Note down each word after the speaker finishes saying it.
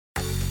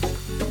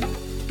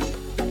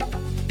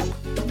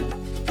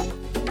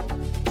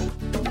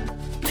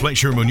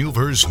pleasure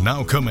maneuvers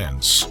now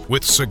commence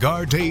with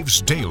Cigar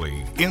Dave's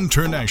Daily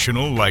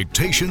International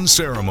Lightation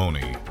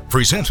Ceremony.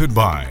 Presented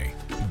by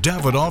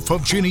Davidoff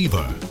of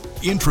Geneva.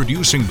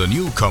 Introducing the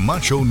new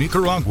Camacho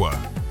Nicaragua.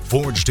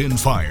 Forged in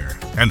fire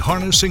and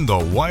harnessing the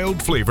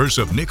wild flavors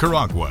of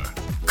Nicaragua.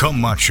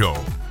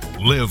 Camacho.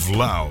 Live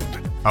loud.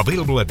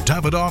 Available at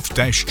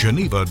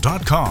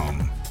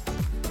Davidoff-Geneva.com.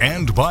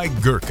 And by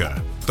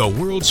Gurkha, the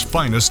world's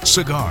finest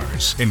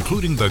cigars,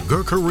 including the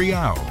Gurkha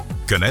Real.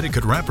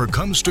 Connecticut wrapper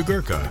comes to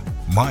Gurkha.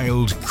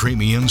 Mild,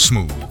 creamy, and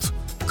smooth.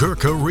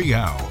 Gurkha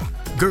Real.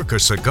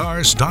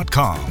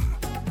 Gurkhacigars.com.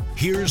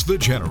 Here's the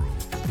General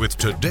with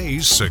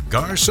today's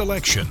cigar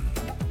selection.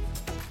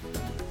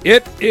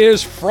 It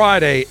is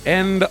Friday,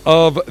 end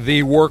of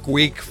the work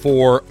week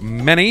for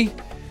many,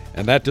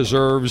 and that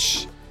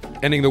deserves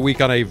ending the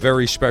week on a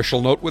very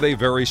special note with a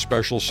very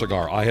special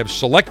cigar. I have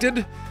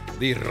selected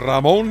the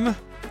Ramon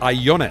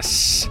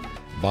Allones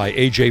by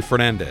A.J.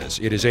 Fernandez.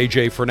 It is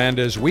A.J.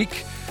 Fernandez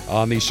week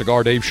on the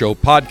Cigar Dave Show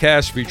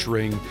podcast,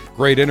 featuring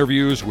great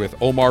interviews with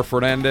Omar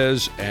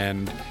Fernandez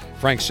and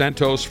Frank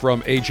Santos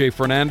from A.J.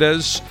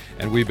 Fernandez,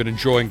 and we've been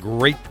enjoying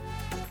great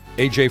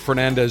A.J.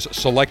 Fernandez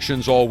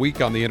selections all week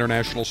on the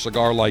International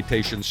Cigar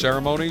Lightation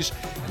Ceremonies.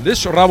 And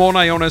this Ramon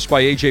Allones by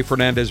A.J.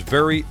 Fernandez,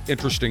 very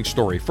interesting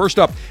story. First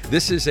up,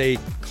 this is a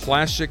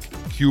classic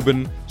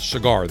Cuban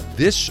cigar.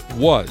 This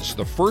was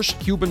the first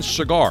Cuban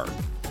cigar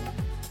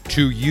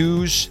to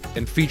use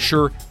and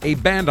feature a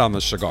band on the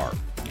cigar.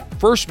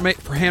 First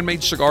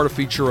handmade cigar to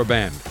feature a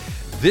band.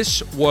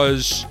 This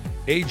was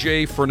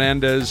A.J.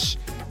 Fernandez's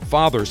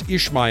father's,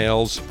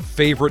 Ishmael's,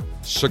 favorite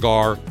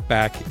cigar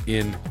back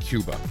in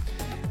Cuba.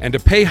 And to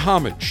pay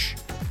homage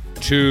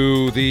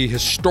to the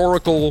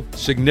historical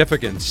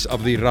significance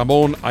of the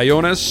Ramon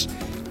Allones,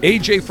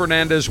 A.J.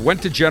 Fernandez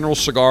went to General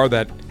Cigar,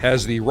 that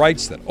has the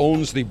rights, that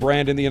owns the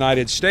brand in the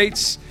United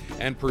States,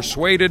 and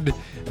persuaded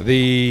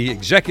the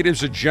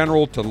executives at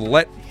General to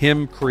let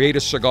him create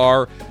a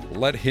cigar,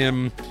 let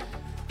him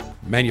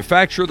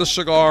manufacture the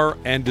cigar,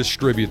 and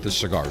distribute the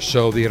cigar.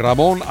 So the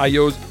Ramon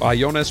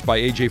Allones by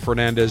A.J.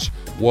 Fernandez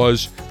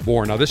was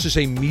born. Now, this is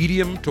a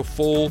medium to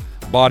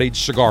full-bodied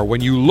cigar.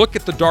 When you look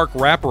at the dark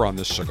wrapper on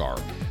this cigar,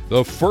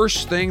 the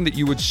first thing that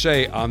you would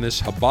say on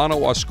this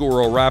Habano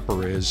Oscuro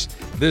wrapper is,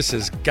 this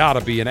has got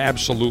to be an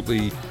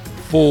absolutely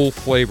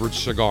full-flavored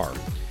cigar.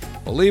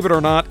 Believe it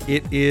or not,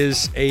 it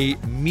is a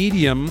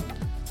medium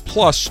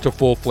plus to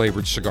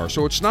full-flavored cigar.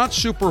 So it's not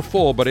super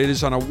full, but it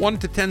is on a 1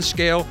 to 10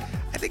 scale.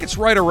 I think it's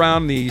right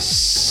around the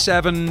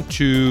 7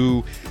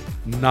 to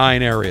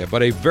 9 area,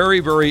 but a very,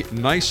 very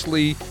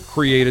nicely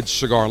created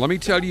cigar. Let me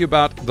tell you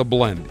about the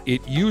blend.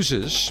 It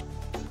uses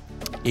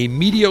a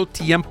Medio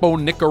Tiempo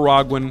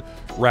Nicaraguan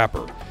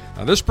wrapper.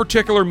 Now, this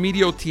particular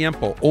Medio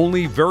Tiempo,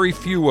 only very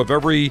few of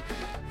every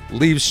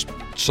leaves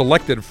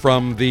selected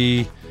from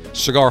the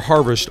cigar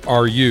harvest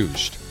are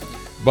used.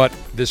 But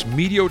this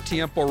Medio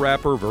Tiempo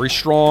wrapper, very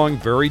strong,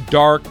 very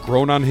dark,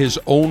 grown on his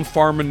own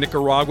farm in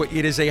Nicaragua.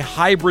 It is a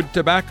hybrid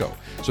tobacco.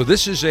 So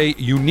this is a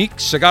unique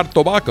cigar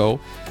tobacco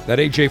that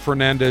A.J.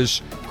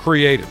 Fernandez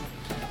created.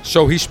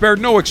 So he spared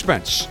no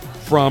expense,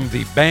 from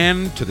the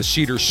band to the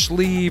cedar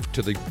sleeve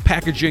to the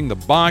packaging, the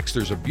box.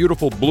 There's a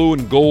beautiful blue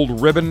and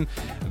gold ribbon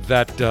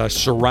that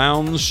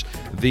surrounds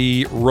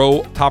the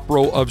top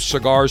row of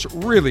cigars.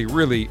 Really,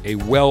 really a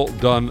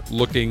well-done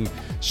looking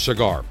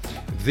cigar.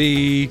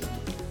 The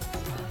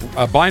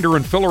binder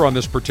and filler on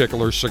this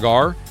particular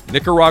cigar,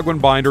 Nicaraguan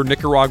binder,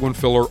 Nicaraguan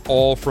filler,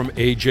 all from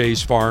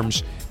AJ's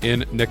farms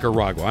in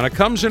Nicaragua. And it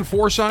comes in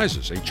 4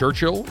 sizes: a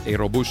Churchill, a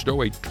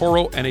Robusto, a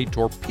Toro, and a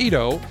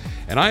Torpedo.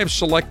 And I have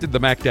selected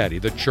the Mac Daddy,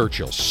 the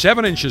Churchill,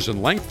 7 inches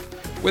in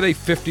length with a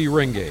 50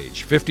 ring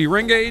gauge. 50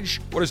 ring gauge,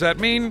 what does that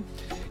mean?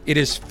 It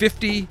is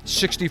 50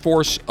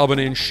 64ths of an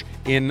inch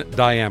in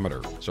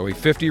diameter. So a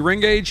 50 ring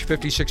gauge,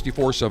 50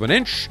 64ths of an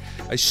inch.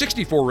 A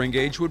 64 ring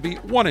gauge would be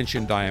 1 inch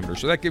in diameter.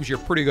 So that gives you a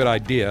pretty good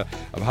idea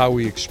of how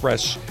we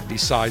express the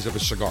size of a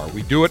cigar.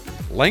 We do it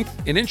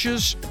length in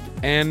inches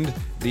and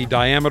the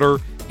diameter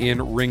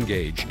in ring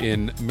gauge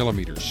in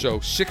millimeters. So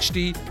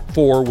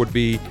 64 would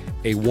be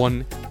a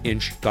 1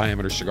 inch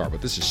diameter cigar.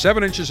 But this is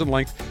 7 inches in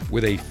length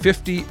with a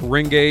 50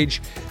 ring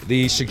gauge.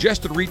 The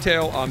suggested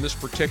retail on this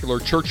particular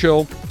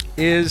Churchill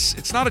is,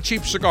 it's not a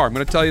cheap cigar. I'm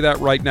going to tell you that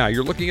right now.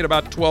 You're looking at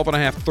about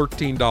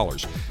 $12.50,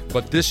 $13.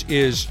 But this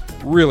is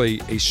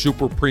really a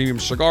super premium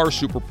cigar,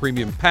 super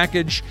premium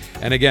package.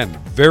 And again,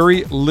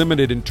 very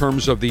limited in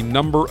terms of the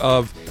number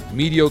of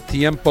Medio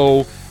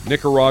Tiempo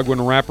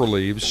Nicaraguan wrapper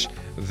leaves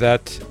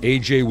that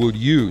AJ would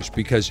use,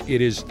 because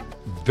it is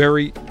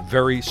very,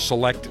 very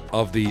select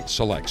of the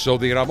select. So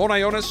the Ramon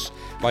Allones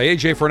by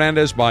A.J.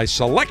 Fernandez by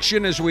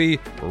selection as we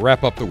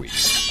wrap up the week.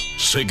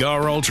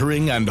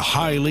 Cigar-altering and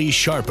highly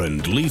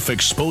sharpened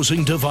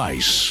leaf-exposing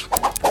device.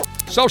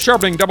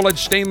 Self-sharpening double-edged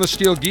stainless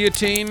steel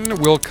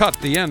guillotine will cut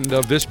the end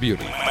of this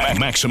beauty.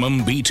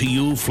 Maximum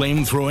BTU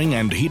flame-throwing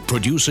and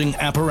heat-producing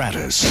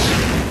apparatus.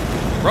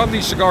 From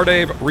the Cigar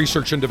Dave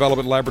Research and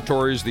Development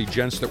Laboratories, the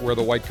gents that wear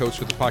the white coats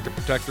with the pocket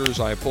protectors,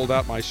 I have pulled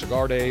out my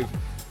Cigar Dave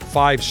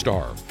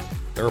 5-star.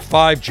 There are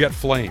 5 jet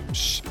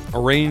flames.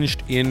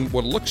 arranged in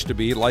what looks to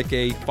be like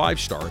a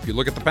 5-star. If you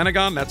look at the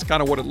Pentagon, that's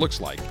kind of what it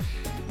looks like.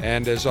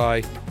 And as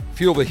I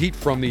feel the heat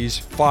from these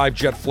 5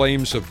 jet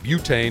flames of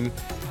butane,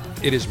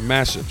 it is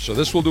massive. So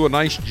this will do a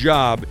nice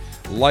job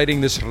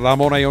lighting this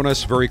Ramon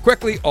Allones very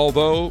quickly,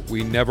 although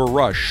we never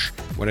rush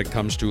when it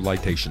comes to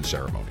lightation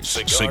ceremonies.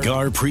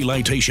 Cigar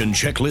pre-lightation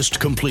checklist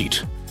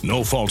complete.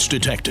 No faults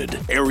detected.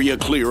 Area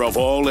clear of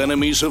all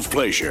enemies of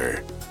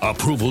pleasure.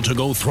 Approval to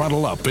go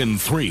throttle up in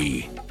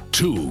 3,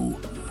 2,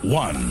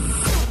 1.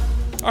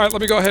 All right,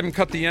 let me go ahead and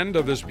cut the end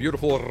of this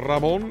beautiful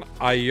Ramon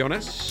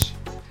Allones.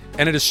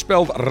 And it is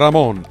spelled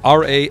Ramon,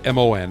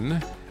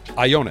 R-A-M-O-N,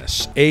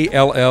 Allones,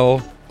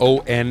 A-L-L-O-N-E-S.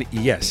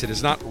 It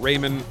is not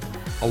Raymond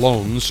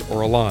Allones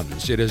or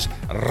Alons. It is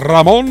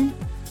Ramon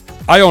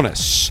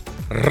Allones.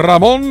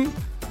 Ramon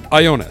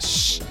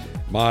Allones.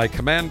 My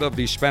command of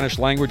the Spanish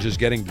language is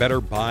getting better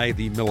by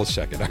the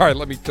millisecond. All right,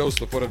 let me toast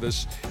the foot of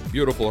this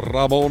beautiful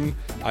Ramon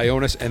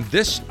Allones. And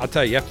this, I'll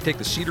tell you have to take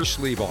the cedar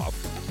sleeve off.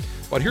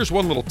 But here's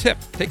one little tip.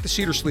 Take the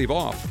cedar sleeve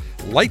off,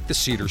 light the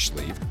cedar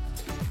sleeve,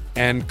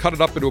 and cut it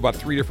up into about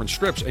 3 different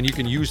strips, and you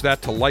can use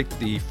that to light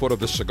the foot of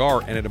the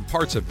cigar, and it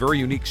imparts a very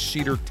unique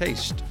cedar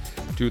taste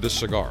to the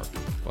cigar.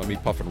 Let me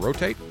puff and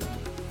rotate.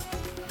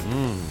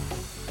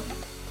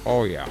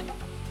 Oh, yeah.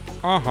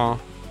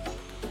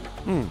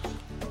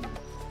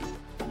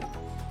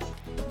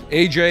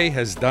 AJ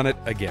has done it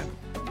again.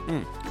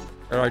 And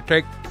I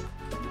take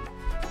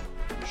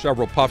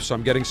several puffs.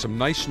 I'm getting some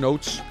nice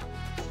notes,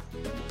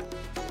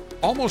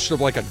 almost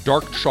of like a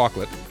dark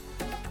chocolate,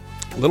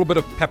 a little bit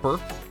of pepper,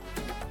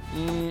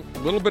 a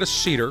little bit of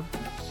cedar,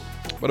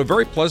 but a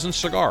very pleasant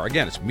cigar.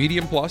 Again, it's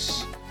medium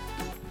plus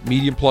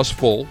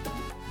full,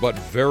 but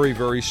very,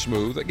 very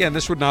smooth. Again,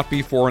 this would not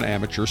be for an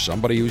amateur,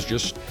 somebody who's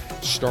just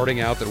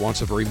starting out that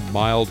wants a very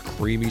mild,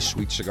 creamy,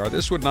 sweet cigar.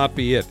 This would not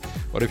be it.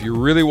 But if you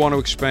really want to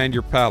expand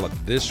your palate,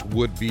 this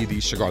would be the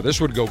cigar. This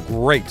would go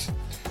great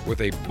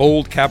with a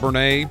bold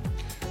Cabernet,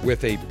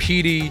 with a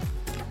peaty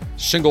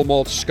single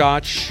malt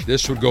Scotch.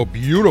 This would go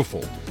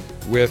beautifully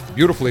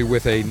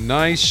with a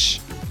nice,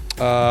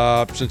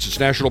 since it's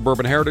National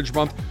Bourbon Heritage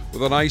Month,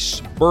 with a nice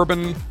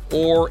bourbon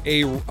or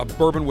a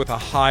bourbon with a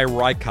high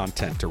rye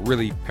content to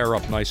really pair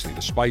up nicely,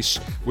 the spice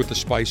with the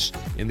spice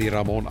in the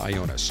Ramon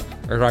Allones.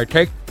 As I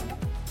take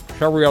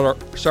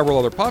several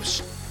other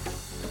puffs,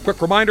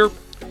 quick reminder,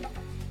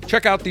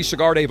 check out the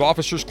Cigar Dave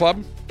Officers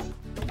Club.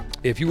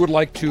 If you would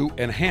like to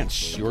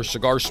enhance your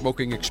cigar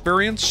smoking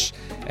experience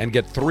and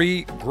get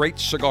 3 great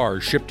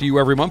cigars shipped to you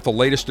every month, the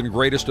latest and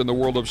greatest in the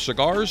world of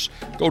cigars,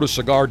 go to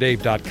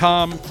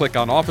CigarDave.com, click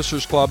on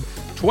Officers Club.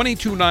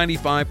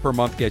 $22.95 per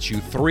month gets you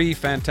 3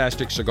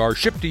 fantastic cigars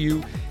shipped to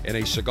you in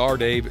a Cigar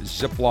Dave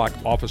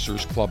Ziploc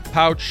Officers Club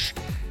pouch.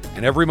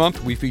 And every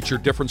month we feature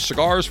different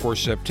cigars. For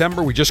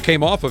September, we just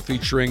came off of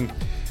featuring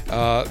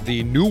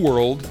the New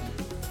World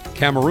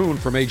Cameroon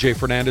from AJ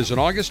Fernandez in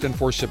August, and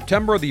for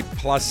September, the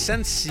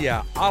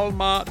Plasencia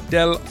Alma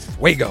del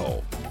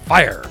Fuego.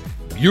 Fire.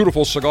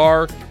 Beautiful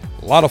cigar,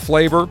 a lot of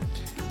flavor.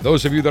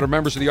 Those of you that are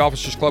members of the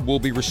Officers Club will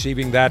be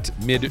receiving that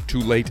mid to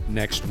late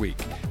next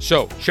week.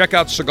 So check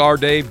out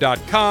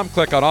CigarDave.com,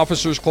 click on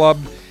Officers Club,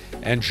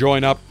 and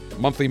join up.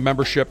 Monthly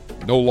membership,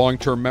 no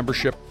long-term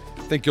membership.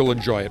 I think you'll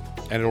enjoy it,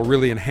 and it'll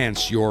really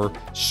enhance your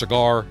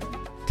cigar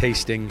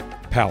tasting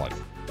palate.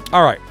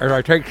 All right, as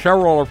I take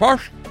several other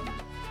puffs,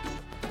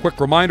 quick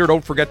reminder,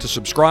 don't forget to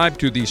subscribe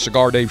to the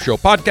Cigar Dave Show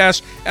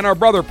podcast and our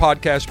brother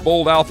podcast,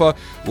 Bold Alpha,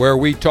 where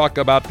we talk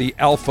about the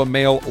alpha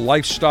male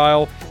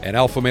lifestyle and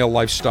alpha male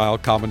lifestyle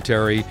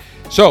commentary.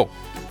 So,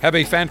 have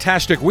a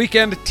fantastic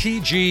weekend.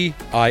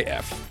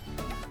 TGIF.